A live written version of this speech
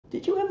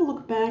Did you ever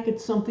look back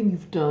at something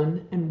you've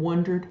done and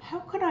wondered, how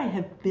could I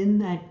have been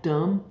that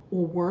dumb?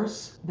 Or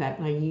worse,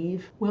 that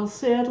naive? Well,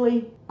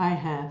 sadly, I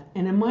have.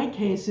 And in my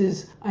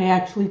cases, I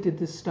actually did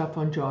this stuff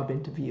on job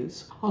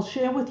interviews. I'll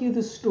share with you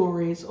the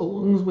stories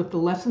along with the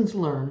lessons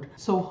learned,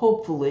 so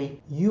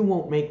hopefully you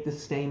won't make the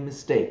same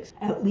mistakes.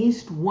 At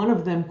least one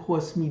of them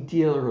cost me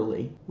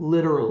dearly,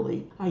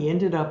 literally. I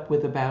ended up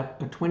with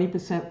about a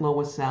 20%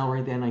 lower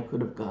salary than I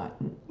could have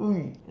gotten.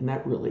 And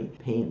that really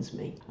pains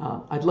me.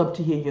 I'd love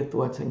to hear your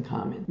thoughts and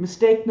comments.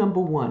 Mistake number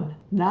one,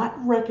 not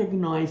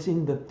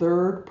recognizing the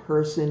third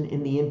person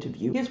in the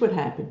interview. Here's what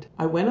happened.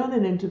 I went on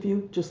an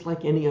interview just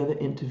like any other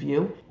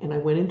interview, and I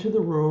went into the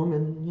room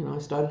and I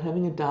started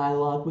having a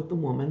dialogue with the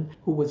woman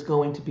who was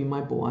going to be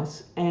my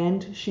boss,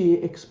 and she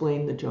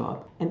explained the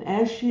job. And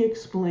as she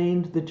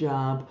explained the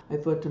job, I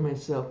thought to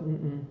myself,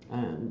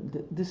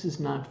 this is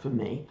not for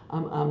me.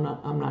 I'm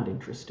not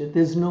interested.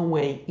 There's no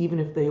way, even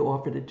if they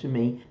offered it to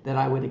me, that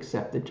I would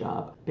accept the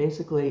job.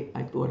 Basically,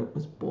 I thought it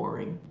was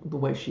boring the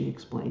way she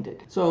explained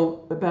it.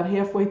 So about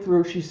halfway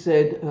through, she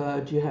said,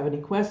 do you have any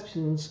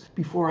questions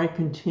before I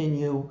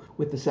continue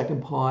with the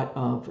second part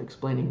of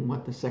explaining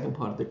what the second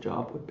part of the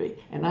job would be?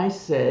 And I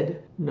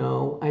said,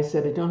 no. I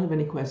said, I don't have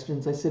any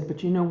questions. I said,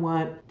 but you know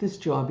what? This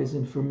job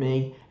isn't for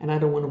me, and I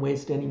don't want to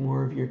waste any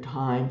more of your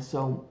time,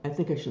 so I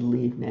think I should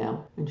leave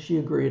now. And she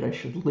agreed I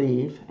should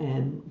leave,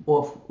 and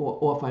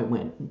off I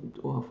went.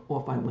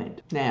 Off I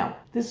went. Now,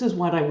 this is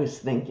what I was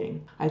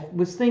thinking. I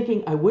was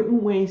thinking I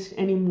wouldn't waste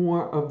any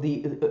more of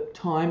the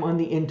time on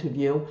the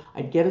interview.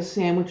 I'd get a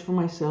sandwich for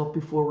myself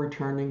before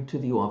returning to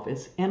the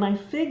office, and I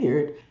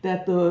figured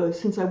that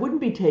since I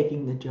wouldn't be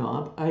taking the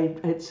job, I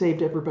had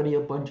saved everybody a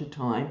bunch of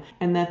time,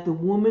 and that the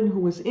woman who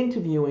was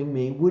interviewing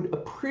me would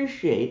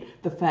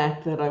appreciate the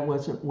fact that I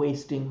wasn't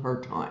wasting her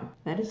time.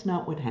 That is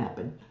not what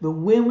happened. The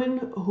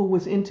woman who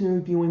was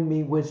interviewing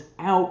me was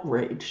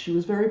outraged. She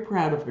was very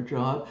proud of her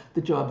job,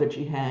 the job that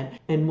she had,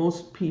 and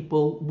most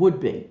people would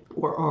be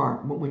or are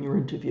when you're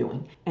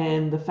interviewing.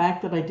 And the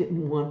fact that I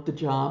didn't want the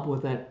job, or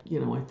that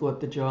I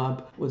thought the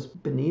job was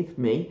beneath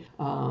me,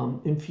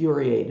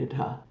 infuriated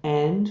her.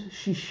 And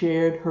she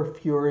shared her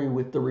fury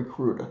with the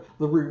recruiter.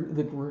 The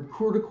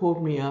recruiter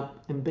called me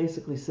up and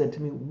basically said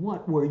to me,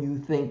 what were you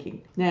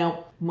thinking?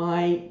 Now,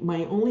 my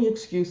only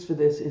excuse for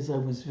this is I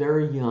was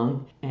very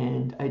young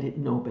and I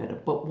didn't know better.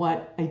 But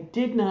what I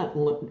did not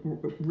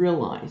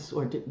realize,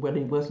 or what I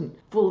wasn't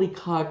fully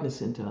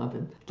cognizant of,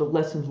 and the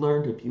lesson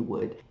learned, if you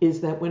would,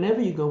 is that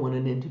whenever you go on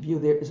an interview,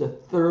 there is a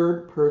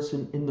third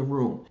person in the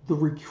room, the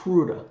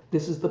recruiter.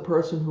 This is the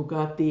person who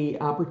got the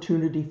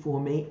opportunity for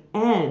me,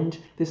 and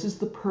this is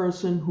the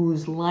person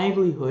whose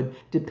livelihood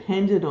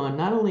depended on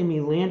not only me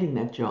landing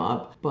that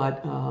job,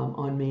 but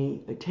on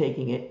me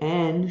taking it.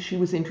 And she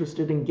was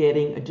interested in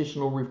getting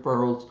additional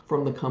referrals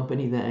from the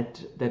company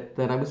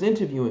that I was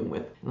interviewing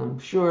with. And I'm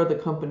sure the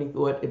company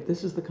thought, if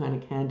this is the kind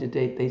of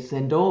candidate they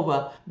send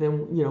over,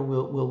 then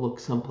we'll look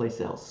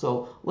someplace else.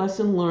 So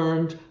lesson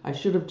learned. I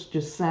should have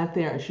just sat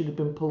there. I should have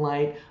been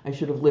polite. I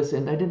should have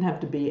listened. I didn't have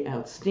to be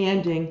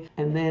outstanding.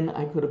 And then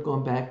I could have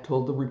gone back,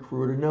 told the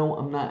recruiter, no,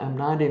 I'm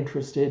not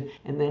interested.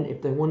 And then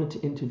if they wanted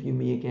to interview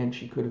me again,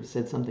 she could have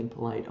said something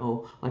polite,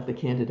 like the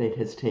candidate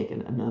has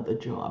taken another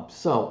job.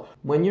 So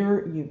when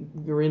you're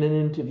in an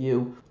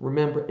interview,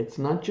 remember, it's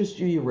not just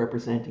you're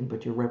representing,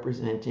 but you're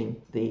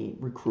representing the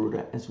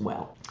recruiter as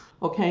well.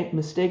 Okay,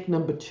 mistake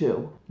number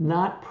two,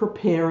 not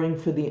preparing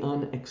for the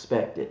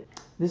unexpected.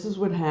 This is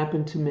what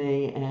happened to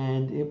me,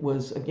 and it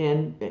was,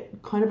 again,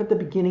 kind of at the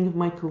beginning of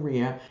my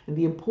career. And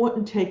the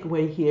important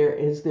takeaway here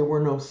is there were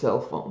no cell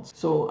phones.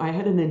 So I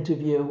had an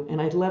interview, and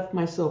I'd left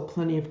myself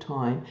plenty of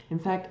time. In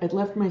fact, I'd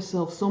left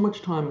myself so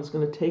much time I was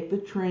going to take the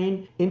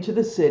train into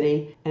the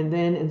city, and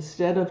then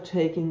instead of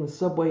taking the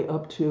subway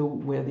up to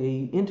where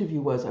the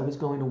interview was, I was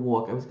going to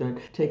walk. I was going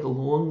to take a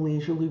long,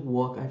 leisurely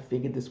walk. I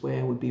figured this way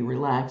I would be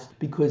relaxed,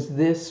 because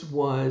this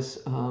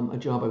was a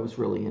job I was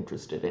really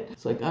interested in.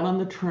 So I got on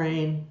the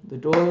train, the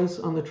doors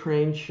on the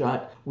train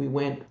shut. We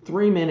went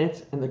 3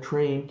 minutes and the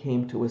train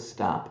came to a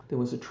stop. There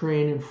was a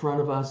train in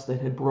front of us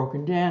that had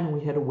broken down, and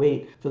we had to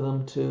wait for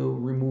them to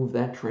remove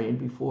that train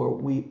before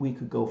we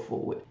could go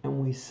forward. And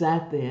we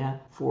sat there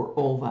for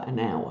over an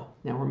hour.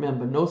 Now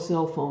remember, no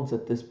cell phones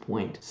at this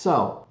point.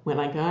 So when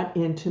I got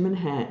into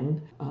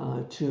Manhattan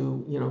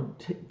to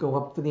go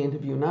up for the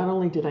interview, not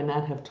only did I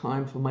not have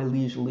time for my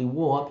leisurely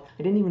walk,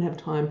 I didn't even have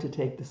time to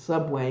take the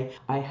subway.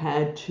 I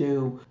had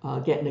to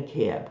get in a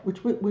cab,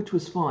 which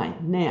was fine.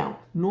 Now,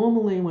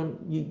 normally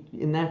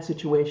in that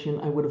situation,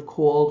 I would have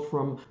called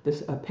from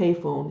a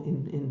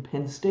payphone in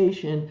Penn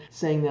Station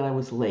saying that I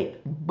was late,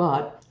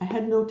 but I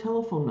had no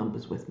telephone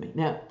numbers with me.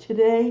 Now,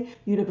 today,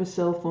 you'd have a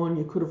cell phone.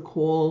 You could have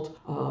called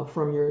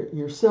from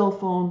your cell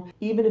phone.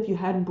 Even if you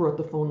hadn't brought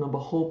the phone number,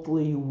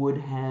 hopefully you would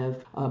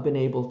have been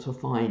able to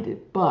find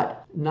it,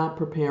 but not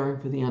preparing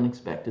for the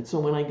unexpected. So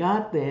when I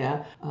got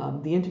there,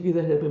 the interview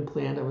that had been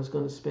planned, I was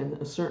going to spend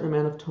a certain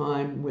amount of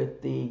time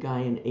with the guy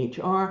in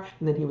HR,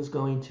 and then he was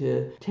going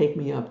to take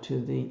me up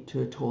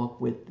to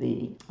talk with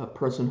the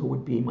person who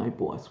would be my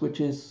boss,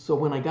 so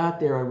when I got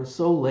there, I was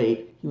so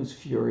late. he was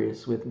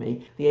furious with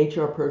me. The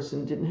HR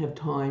person didn't have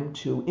time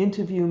to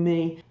interview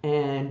me,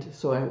 and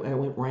so I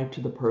went right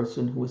to the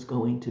person who was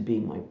going to be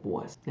my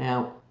boss.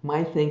 Now,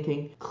 my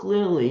thinking,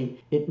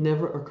 clearly it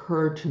never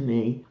occurred to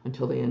me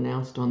until they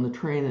announced on the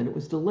train that it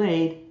was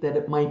delayed, that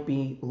it might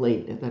be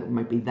late, that it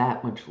might be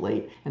that much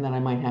late, and that I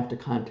might have to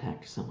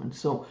contact someone.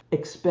 So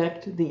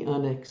expect the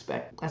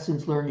unexpected.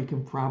 Lessons learned, you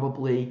can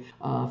probably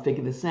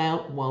figure this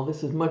out. While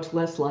this is much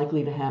less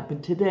likely to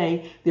happen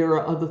today, there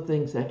are other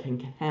things that can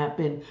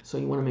happen. So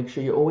you want to make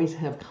sure you always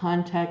have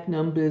contact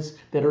numbers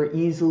that are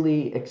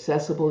easily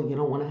accessible. You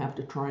don't want to have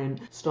to try and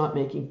start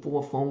making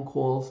 4 phone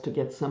calls to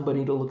get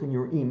somebody to look in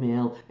your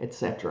email,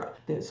 etc.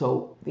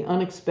 So the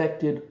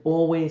unexpected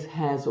always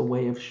has a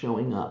way of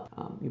showing up.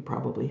 You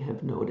probably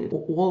have noted.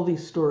 All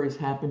these stories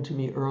happened to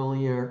me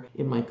earlier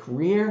in my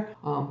career.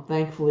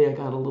 Thankfully, I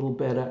got a little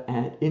better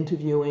at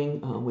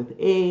interviewing with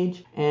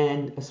age,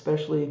 and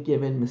especially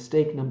given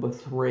mistake number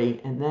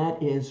 3, and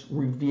that is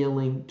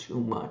revealing too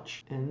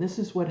much. And this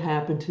is what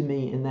happened to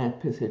me in that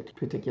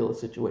particular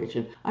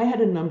situation. I had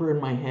a number in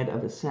my head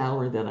of a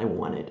salary that I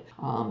wanted.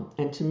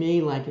 And to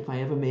me, like, if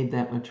I ever made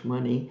that much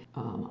money,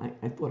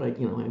 I thought I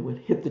would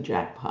hit the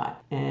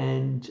jackpot.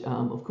 And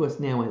of course,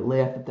 now I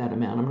laugh at that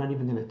amount. I'm not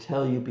even going to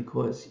tell you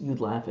because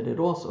you'd laugh at it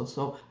also.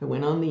 So I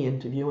went on the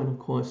interview, and of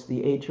course,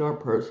 the HR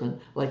person,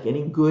 like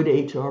any good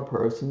HR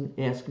person,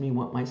 asked me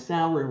what my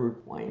salary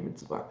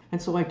requirements were.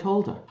 And so I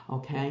told her,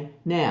 okay.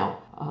 Now,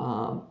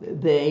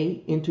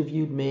 they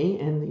interviewed me,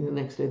 and the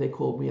next day they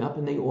called me up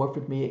and they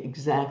offered me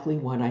exactly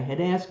what I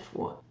had asked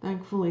for.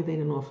 Thankfully, they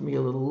didn't offer me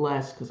a little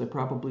less because I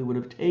probably would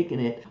have taken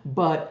it.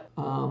 But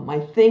my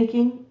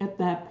thinking at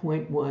that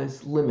point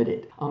was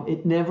limited.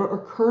 It never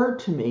occurred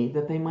to me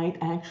that they might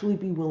actually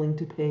be willing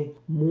to pay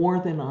more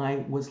than I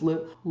was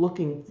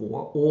looking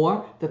for,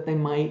 or that they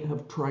might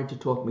have tried to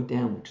talk me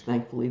down, which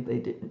thankfully they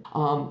didn't.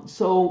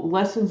 So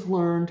lessons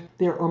learned,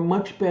 there are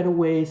much better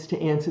ways to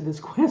answer this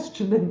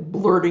question than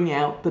blurting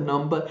out the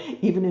number,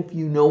 even if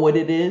you know what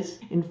it is.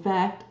 In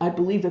fact, I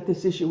believe that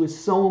this issue is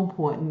so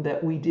important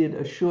that we did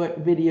a short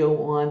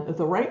video on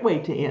the right way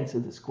to answer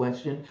this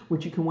question,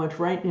 which you can watch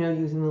right now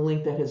using the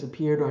link that has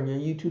appeared on your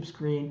YouTube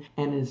screen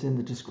and is in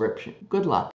the description. Good luck.